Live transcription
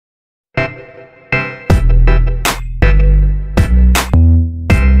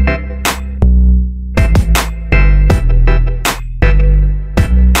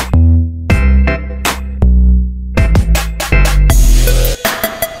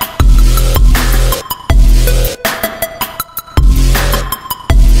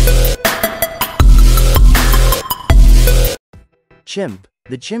Chimp.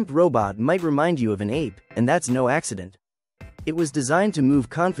 The Chimp robot might remind you of an ape, and that's no accident. It was designed to move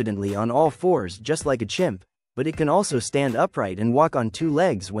confidently on all fours just like a chimp, but it can also stand upright and walk on two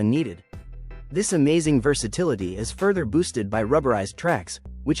legs when needed. This amazing versatility is further boosted by rubberized tracks,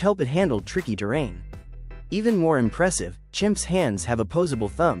 which help it handle tricky terrain. Even more impressive, Chimp's hands have opposable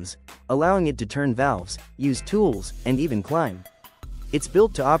thumbs, allowing it to turn valves, use tools, and even climb. It's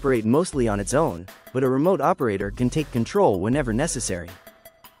built to operate mostly on its own, but a remote operator can take control whenever necessary.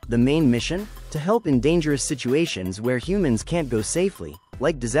 The main mission? To help in dangerous situations where humans can't go safely,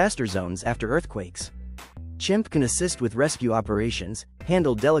 like disaster zones after earthquakes. Chimp can assist with rescue operations,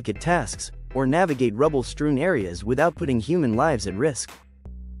 handle delicate tasks, or navigate rubble-strewn areas without putting human lives at risk.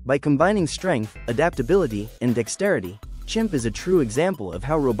 By combining strength, adaptability, and dexterity, Chimp is a true example of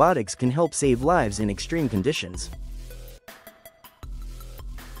how robotics can help save lives in extreme conditions.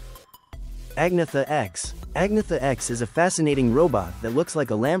 Agnitha X. Agnitha X is a fascinating robot that looks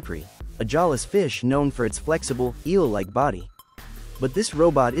like a lamprey, a jawless fish known for its flexible, eel-like body. But this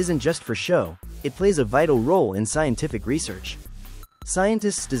robot isn't just for show, it plays a vital role in scientific research.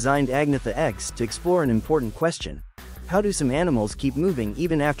 Scientists designed Agnitha X to explore an important question: how do some animals keep moving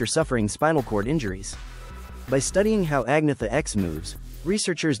even after suffering spinal cord injuries? By studying how Agnitha X moves,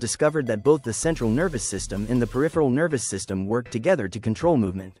 researchers discovered that both the central nervous system and the peripheral nervous system work together to control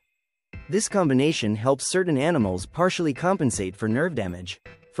movement. This combination helps certain animals partially compensate for nerve damage.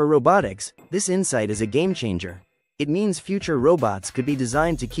 For robotics, this insight is a game changer. It means future robots could be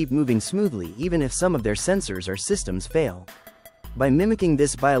designed to keep moving smoothly even if some of their sensors or systems fail. By mimicking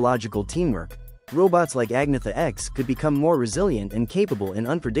this biological teamwork, robots like Agnitha X could become more resilient and capable in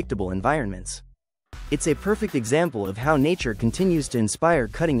unpredictable environments. It's a perfect example of how nature continues to inspire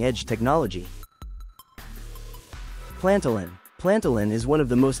cutting-edge technology. Plantalin. Plantalin is one of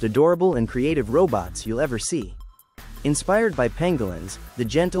the most adorable and creative robots you'll ever see. Inspired by pangolins, the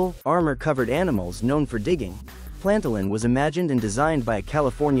gentle, armor-covered animals known for digging, Plantalin was imagined and designed by a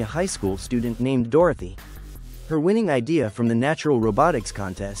California high school student named Dorothy. Her winning idea from the Natural Robotics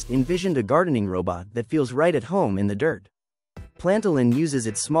contest envisioned a gardening robot that feels right at home in the dirt. Plantalin uses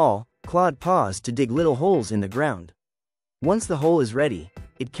its small, clawed paws to dig little holes in the ground. Once the hole is ready,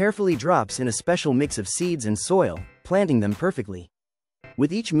 it carefully drops in a special mix of seeds and soil, planting them perfectly.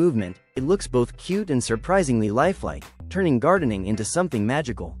 With each movement, it looks both cute and surprisingly lifelike, turning gardening into something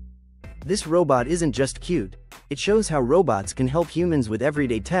magical. This robot isn't just cute, it shows how robots can help humans with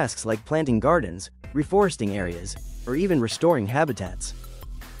everyday tasks like planting gardens, reforesting areas, or even restoring habitats.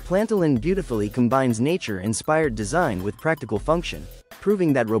 Plantalin beautifully combines nature-inspired design with practical function,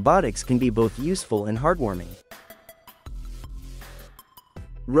 proving that robotics can be both useful and heartwarming.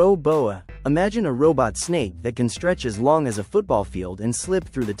 Roboa. Imagine a robot snake that can stretch as long as a football field and slip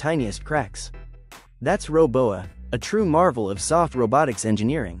through the tiniest cracks. That's Roboa, a true marvel of soft robotics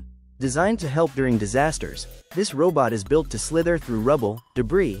engineering. Designed to help during disasters, this robot is built to slither through rubble,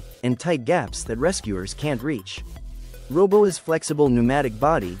 debris, and tight gaps that rescuers can't reach. Roboa's flexible pneumatic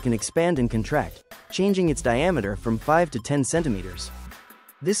body can expand and contract, changing its diameter from 5 to 10 centimeters.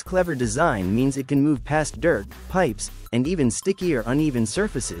 This clever design means it can move past dirt, pipes, and even sticky or uneven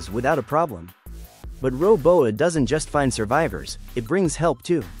surfaces without a problem. But Roboa doesn't just find survivors, it brings help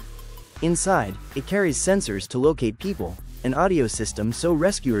too. Inside, it carries sensors to locate people, an audio system so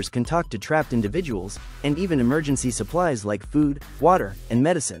rescuers can talk to trapped individuals, and even emergency supplies like food, water, and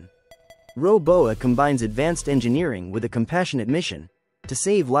medicine. Roboa combines advanced engineering with a compassionate mission to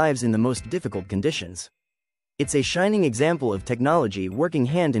save lives in the most difficult conditions. It's a shining example of technology working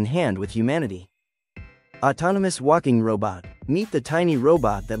hand in hand with humanity. Autonomous walking robot. Meet the tiny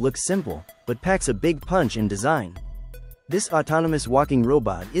robot that looks simple, but packs a big punch in design. This autonomous walking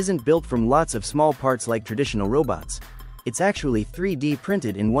robot isn't built from lots of small parts like traditional robots. It's actually 3D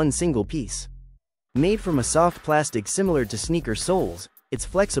printed in one single piece. Made from a soft plastic similar to sneaker soles, it's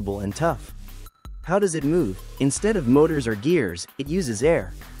flexible and tough. How does it move? Instead of motors or gears, it uses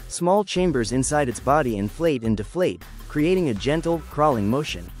air. Small chambers inside its body inflate and deflate, creating a gentle, crawling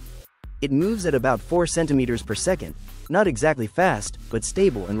motion. It moves at about 4 centimeters per second, not exactly fast, but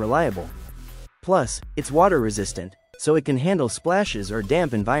stable and reliable. Plus, it's water-resistant, so it can handle splashes or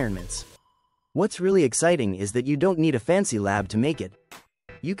damp environments. What's really exciting is that you don't need a fancy lab to make it.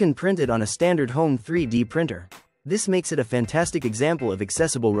 You can print it on a standard home 3D printer. This makes it a fantastic example of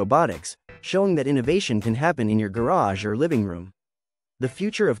accessible robotics, showing that innovation can happen in your garage or living room. The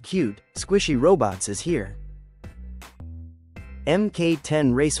future of cute, squishy robots is here.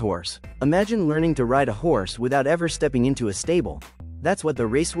 MK10 Racehorse. Imagine learning to ride a horse without ever stepping into a stable. That's what the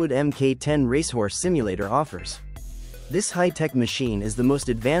Racewood MK10 Racehorse Simulator offers. This high-tech machine is the most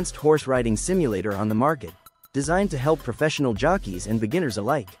advanced horse riding simulator on the market, designed to help professional jockeys and beginners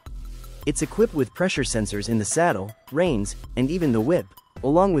alike. It's equipped with pressure sensors in the saddle, reins, and even the whip,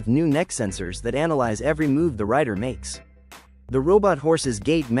 along with new neck sensors that analyze every move the rider makes. The robot horse's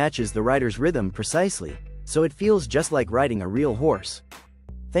gait matches the rider's rhythm precisely, so it feels just like riding a real horse.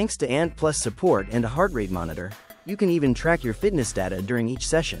 Thanks to Ant Plus support and a heart rate monitor, you can even track your fitness data during each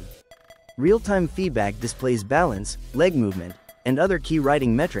session. Real-time feedback displays balance, leg movement, and other key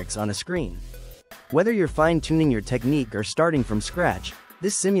riding metrics on a screen. Whether you're fine-tuning your technique or starting from scratch,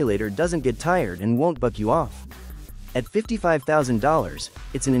 this simulator doesn't get tired and won't buck you off. At $55,000,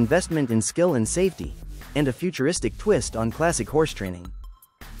 it's an investment in skill and safety, and a futuristic twist on classic horse training.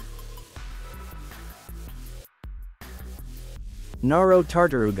 Naro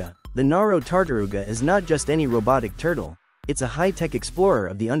Tartaruga. The Naro Tartaruga is not just any robotic turtle, it's a high-tech explorer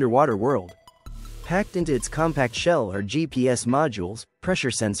of the underwater world. Packed into its compact shell are GPS modules,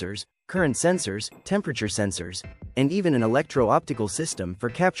 pressure sensors, current sensors, temperature sensors, and even an electro-optical system for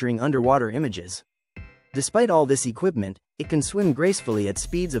capturing underwater images. Despite all this equipment, it can swim gracefully at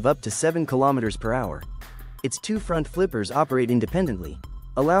speeds of up to 7 km per hour. Its two front flippers operate independently,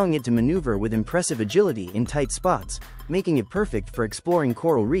 allowing it to maneuver with impressive agility in tight spots, making it perfect for exploring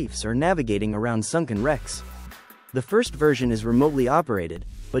coral reefs or navigating around sunken wrecks. The first version is remotely operated,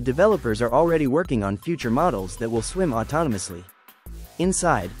 but developers are already working on future models that will swim autonomously.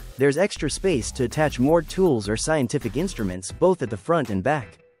 Inside, there's extra space to attach more tools or scientific instruments both at the front and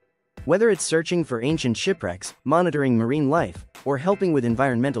back. Whether it's searching for ancient shipwrecks, monitoring marine life, or helping with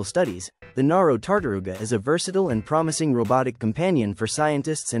environmental studies, the Naro Tartaruga is a versatile and promising robotic companion for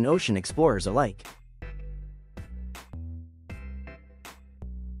scientists and ocean explorers alike.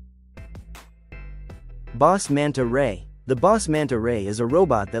 Boss Manta Ray. The Boss Manta Ray is a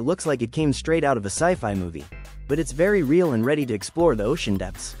robot that looks like it came straight out of a sci-fi movie, but it's very real and ready to explore the ocean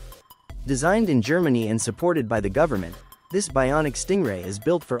depths. Designed in Germany and supported by the government, this bionic stingray is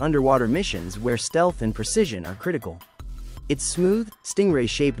built for underwater missions where stealth and precision are critical. Its smooth,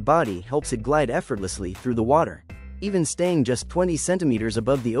 stingray-shaped body helps it glide effortlessly through the water, even staying just 20 centimeters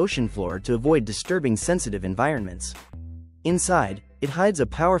above the ocean floor to avoid disturbing sensitive environments. Inside, it hides a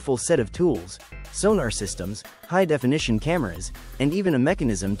powerful set of tools, sonar systems, high-definition cameras, and even a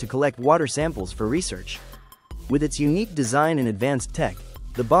mechanism to collect water samples for research. With its unique design and advanced tech,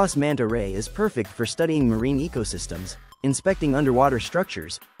 the Boss Manta Ray is perfect for studying marine ecosystems, inspecting underwater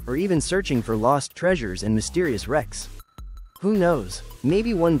structures, or even searching for lost treasures and mysterious wrecks. Who knows,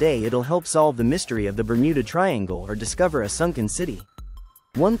 maybe one day it'll help solve the mystery of the Bermuda Triangle or discover a sunken city.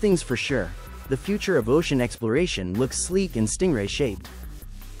 One thing's for sure, the future of ocean exploration looks sleek and stingray-shaped.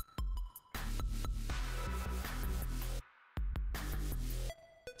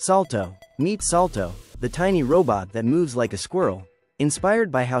 Salto. Meet Salto, the tiny robot that moves like a squirrel.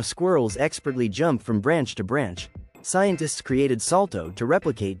 Inspired by how squirrels expertly jump from branch to branch, scientists created Salto to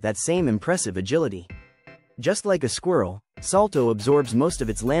replicate that same impressive agility. Just like a squirrel, Salto absorbs most of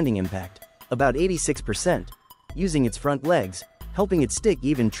its landing impact, about 86%, using its front legs, helping it stick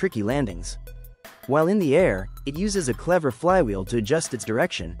even tricky landings. While in the air, it uses a clever flywheel to adjust its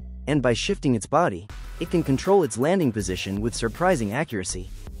direction, and by shifting its body, it can control its landing position with surprising accuracy.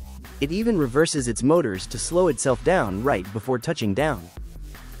 It even reverses its motors to slow itself down right before touching down.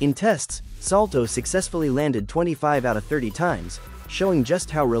 In tests, Salto successfully landed 25 out of 30 times, showing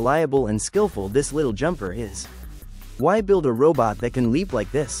just how reliable and skillful this little jumper is. Why build a robot that can leap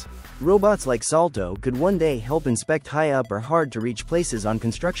like this? Robots like Salto could one day help inspect high up or hard-to-reach places on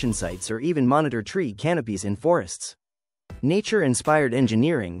construction sites or even monitor tree canopies in forests. Nature-inspired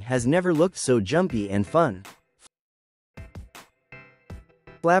engineering has never looked so jumpy and fun.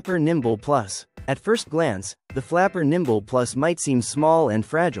 Flapper Nimble Plus. At first glance, the Flapper Nimble Plus might seem small and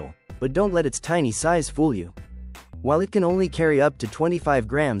fragile, but don't let its tiny size fool you. While it can only carry up to 25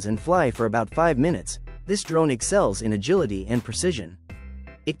 grams and fly for about 5 minutes, this drone excels in agility and precision.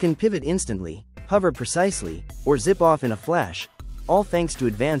 It can pivot instantly, hover precisely, or zip off in a flash, all thanks to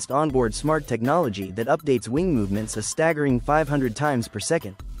advanced onboard smart technology that updates wing movements a staggering 500 times per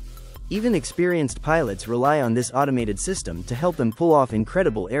second. Even experienced pilots rely on this automated system to help them pull off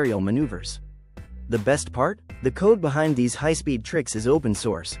incredible aerial maneuvers. The best part? The code behind these high-speed tricks is open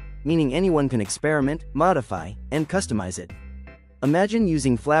source, meaning anyone can experiment, modify, and customize it. Imagine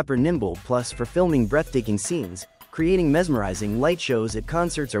using Flapper Nimble Plus for filming breathtaking scenes, creating mesmerizing light shows at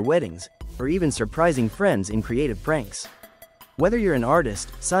concerts or weddings, or even surprising friends in creative pranks. Whether you're an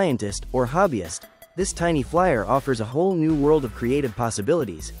artist, scientist, or hobbyist, this tiny flyer offers a whole new world of creative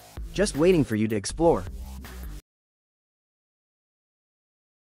possibilities, just waiting for you to explore.